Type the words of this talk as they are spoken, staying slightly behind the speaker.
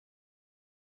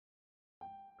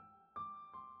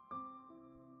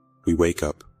We wake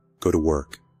up, go to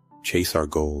work, chase our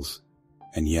goals,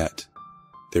 and yet,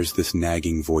 there's this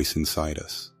nagging voice inside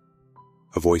us.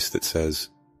 A voice that says,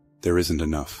 there isn't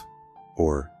enough,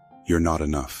 or you're not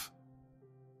enough.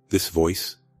 This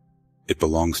voice, it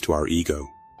belongs to our ego.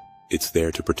 It's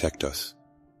there to protect us.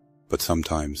 But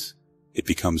sometimes, it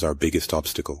becomes our biggest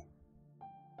obstacle.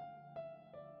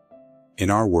 In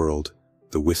our world,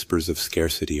 the whispers of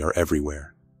scarcity are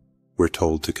everywhere. We're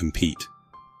told to compete,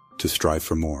 to strive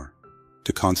for more,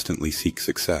 to constantly seek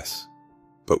success.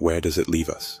 But where does it leave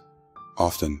us?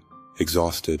 Often,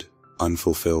 exhausted,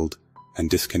 unfulfilled, and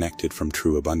disconnected from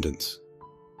true abundance.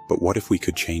 But what if we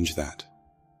could change that?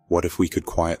 What if we could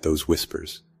quiet those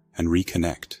whispers and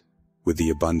reconnect with the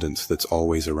abundance that's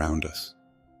always around us?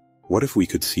 What if we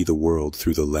could see the world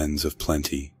through the lens of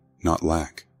plenty, not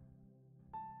lack?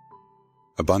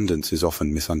 Abundance is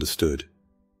often misunderstood.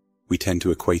 We tend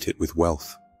to equate it with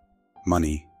wealth,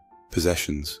 money,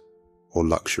 possessions, or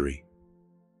luxury.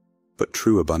 But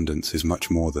true abundance is much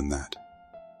more than that.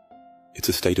 It's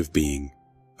a state of being,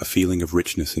 a feeling of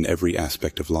richness in every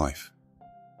aspect of life.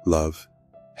 Love,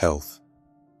 health,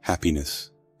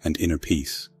 happiness, and inner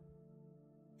peace.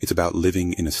 It's about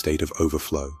living in a state of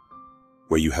overflow,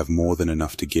 where you have more than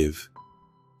enough to give,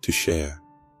 to share,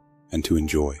 and to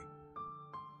enjoy.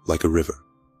 Like a river.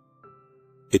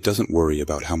 It doesn't worry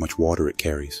about how much water it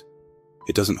carries.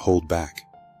 It doesn't hold back,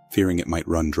 fearing it might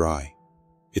run dry.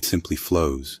 It simply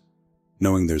flows,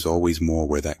 knowing there's always more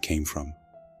where that came from.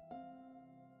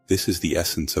 This is the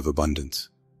essence of abundance,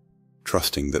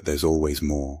 trusting that there's always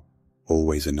more,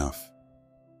 always enough,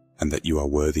 and that you are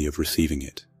worthy of receiving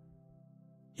it.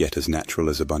 Yet as natural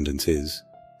as abundance is,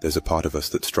 there's a part of us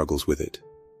that struggles with it.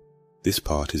 This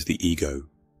part is the ego.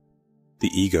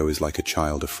 The ego is like a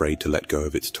child afraid to let go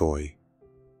of its toy,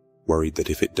 worried that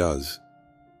if it does,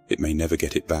 it may never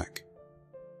get it back.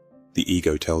 The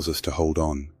ego tells us to hold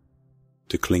on,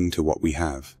 to cling to what we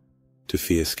have, to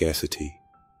fear scarcity.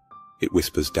 It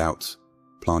whispers doubts,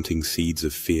 planting seeds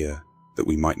of fear that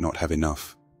we might not have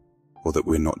enough, or that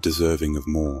we're not deserving of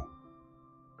more.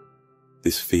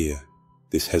 This fear,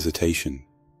 this hesitation,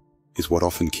 is what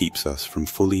often keeps us from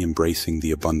fully embracing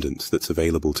the abundance that's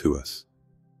available to us.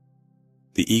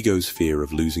 The ego's fear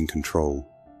of losing control,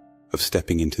 of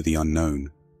stepping into the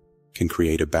unknown, can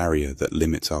create a barrier that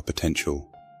limits our potential.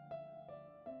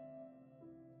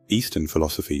 Eastern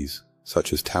philosophies,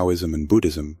 such as Taoism and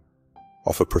Buddhism,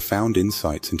 offer profound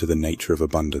insights into the nature of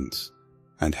abundance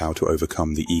and how to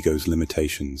overcome the ego's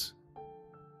limitations.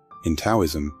 In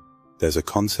Taoism, there's a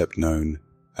concept known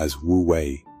as Wu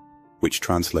Wei, which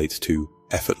translates to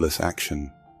effortless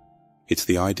action. It's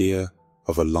the idea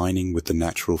of aligning with the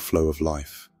natural flow of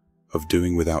life, of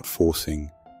doing without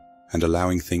forcing, and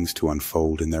allowing things to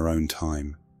unfold in their own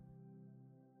time.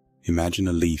 Imagine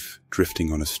a leaf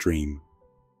drifting on a stream.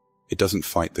 It doesn't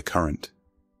fight the current.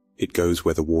 It goes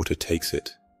where the water takes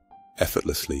it,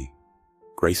 effortlessly,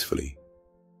 gracefully.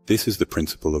 This is the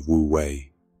principle of Wu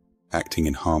Wei, acting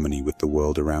in harmony with the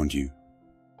world around you,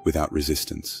 without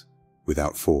resistance,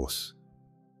 without force.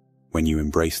 When you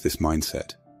embrace this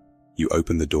mindset, you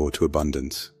open the door to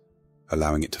abundance,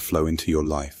 allowing it to flow into your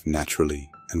life naturally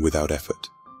and without effort.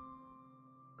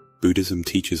 Buddhism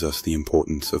teaches us the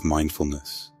importance of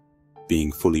mindfulness,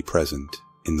 being fully present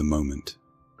in the moment.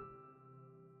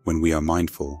 When we are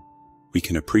mindful, we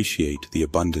can appreciate the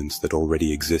abundance that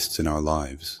already exists in our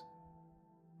lives.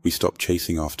 We stop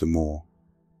chasing after more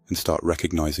and start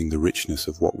recognizing the richness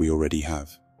of what we already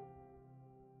have.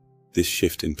 This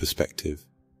shift in perspective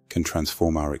can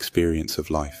transform our experience of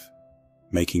life,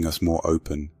 making us more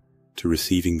open to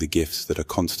receiving the gifts that are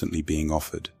constantly being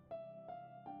offered.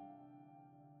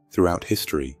 Throughout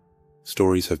history,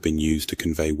 stories have been used to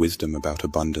convey wisdom about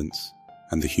abundance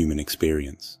and the human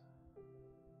experience.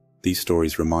 These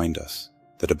stories remind us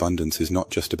that abundance is not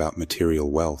just about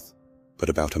material wealth, but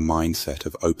about a mindset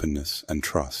of openness and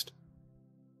trust.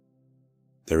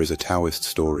 There is a Taoist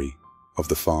story of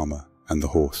the farmer and the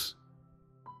horse.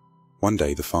 One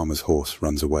day the farmer's horse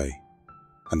runs away,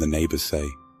 and the neighbors say,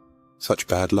 "Such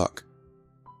bad luck."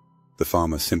 The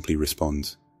farmer simply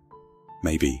responds,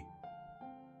 "Maybe."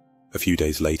 A few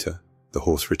days later, the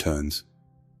horse returns,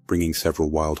 bringing several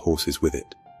wild horses with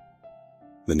it.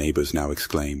 The neighbors now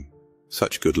exclaim,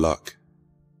 "Such good luck."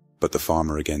 But the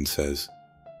farmer again says,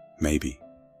 "Maybe."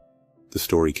 The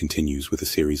story continues with a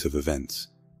series of events,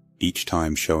 each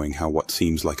time showing how what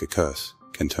seems like a curse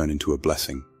can turn into a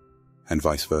blessing, and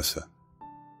vice versa.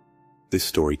 This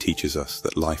story teaches us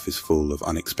that life is full of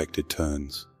unexpected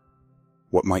turns.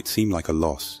 What might seem like a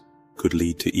loss could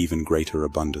lead to even greater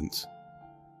abundance.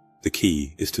 The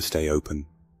key is to stay open,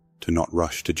 to not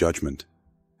rush to judgment,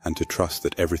 and to trust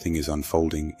that everything is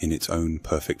unfolding in its own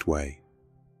perfect way.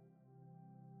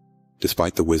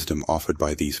 Despite the wisdom offered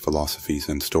by these philosophies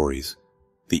and stories,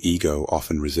 the ego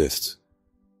often resists.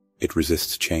 It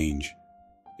resists change,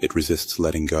 it resists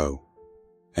letting go,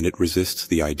 and it resists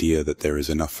the idea that there is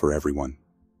enough for everyone.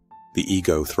 The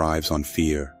ego thrives on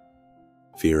fear,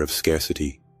 fear of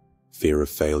scarcity, fear of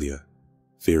failure,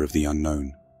 fear of the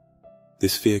unknown.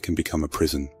 This fear can become a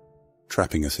prison,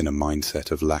 trapping us in a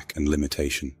mindset of lack and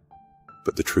limitation.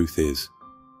 But the truth is,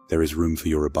 there is room for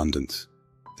your abundance.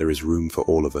 There is room for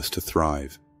all of us to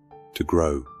thrive, to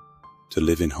grow, to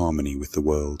live in harmony with the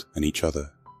world and each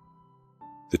other.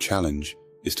 The challenge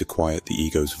is to quiet the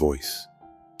ego's voice,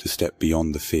 to step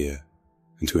beyond the fear,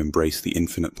 and to embrace the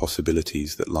infinite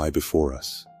possibilities that lie before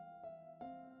us.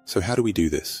 So how do we do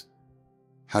this?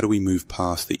 How do we move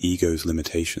past the ego's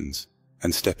limitations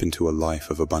and step into a life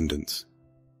of abundance?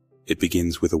 It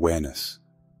begins with awareness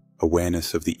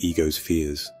of the ego's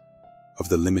fears, of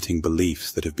the limiting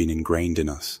beliefs that have been ingrained in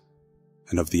us,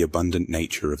 and of the abundant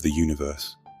nature of the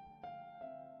universe.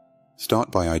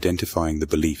 Start by identifying the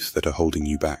beliefs that are holding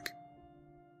you back.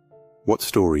 What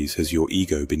stories has your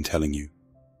ego been telling you?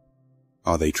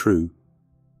 Are they true?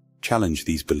 Challenge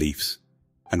these beliefs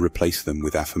and replace them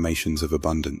with affirmations of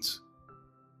abundance.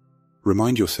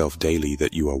 Remind yourself daily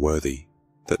that you are worthy,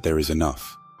 that there is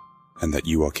enough, and that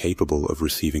you are capable of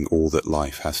receiving all that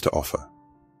life has to offer.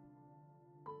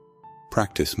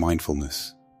 Practice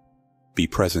mindfulness. Be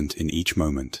present in each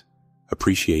moment,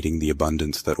 appreciating the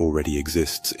abundance that already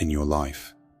exists in your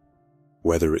life.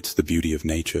 Whether it's the beauty of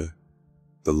nature,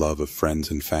 the love of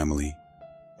friends and family,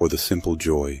 or the simple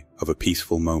joy of a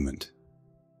peaceful moment,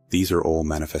 these are all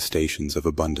manifestations of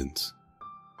abundance.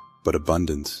 But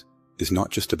abundance is not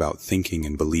just about thinking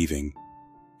and believing,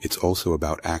 it's also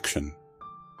about action.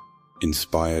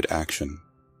 Inspired action.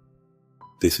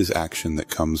 This is action that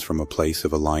comes from a place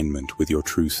of alignment with your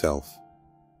true self,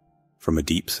 from a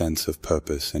deep sense of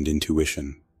purpose and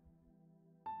intuition.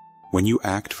 When you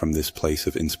act from this place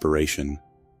of inspiration,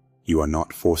 you are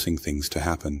not forcing things to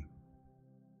happen.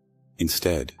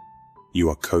 Instead, you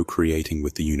are co-creating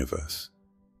with the universe,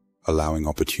 allowing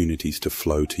opportunities to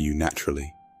flow to you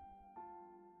naturally.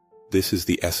 This is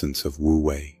the essence of Wu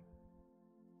Wei.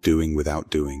 Doing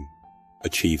without doing,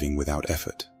 achieving without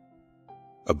effort.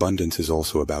 Abundance is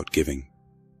also about giving.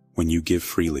 When you give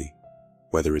freely,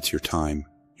 whether it's your time,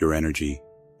 your energy,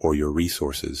 or your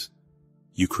resources,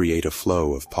 you create a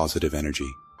flow of positive energy.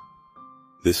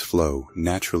 This flow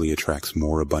naturally attracts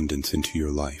more abundance into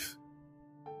your life.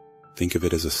 Think of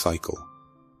it as a cycle.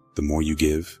 The more you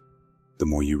give, the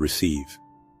more you receive,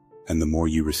 and the more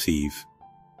you receive,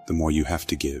 the more you have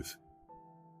to give.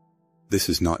 This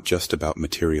is not just about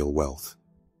material wealth.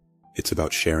 It's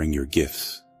about sharing your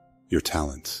gifts, your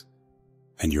talents,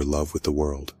 and your love with the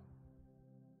world.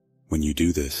 When you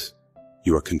do this,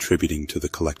 you are contributing to the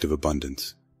collective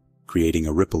abundance, creating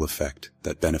a ripple effect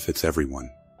that benefits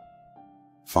everyone.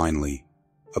 Finally,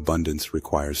 abundance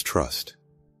requires trust.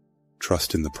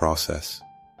 Trust in the process,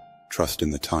 trust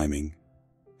in the timing,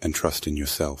 and trust in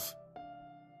yourself.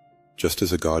 Just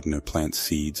as a gardener plants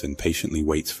seeds and patiently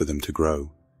waits for them to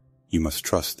grow, you must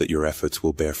trust that your efforts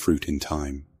will bear fruit in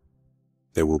time.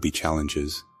 There will be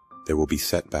challenges, there will be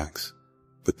setbacks,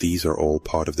 but these are all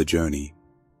part of the journey.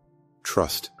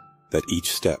 Trust that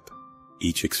each step,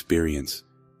 each experience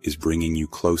is bringing you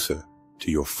closer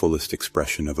to your fullest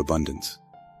expression of abundance.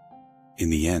 In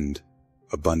the end,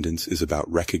 abundance is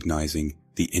about recognizing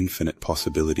the infinite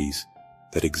possibilities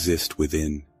that exist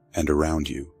within and around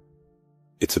you.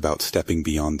 It's about stepping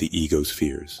beyond the ego's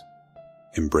fears,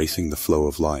 embracing the flow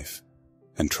of life,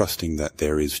 and trusting that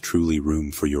there is truly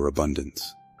room for your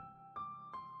abundance.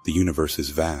 The universe is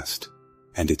vast,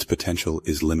 and its potential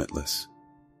is limitless.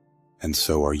 And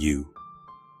so are you.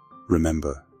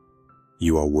 Remember,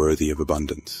 you are worthy of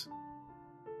abundance.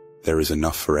 There is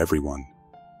enough for everyone,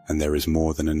 and there is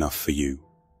more than enough for you.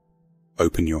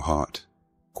 Open your heart,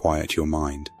 quiet your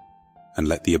mind, and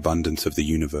let the abundance of the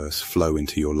universe flow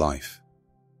into your life.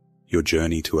 Your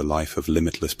journey to a life of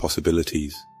limitless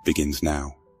possibilities begins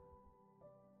now.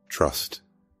 Trust,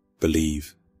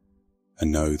 believe,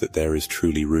 and know that there is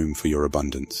truly room for your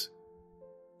abundance.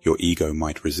 Your ego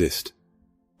might resist,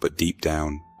 but deep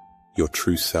down, your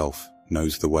true self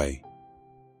knows the way.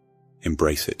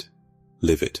 Embrace it,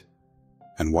 live it,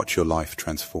 and watch your life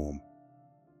transform.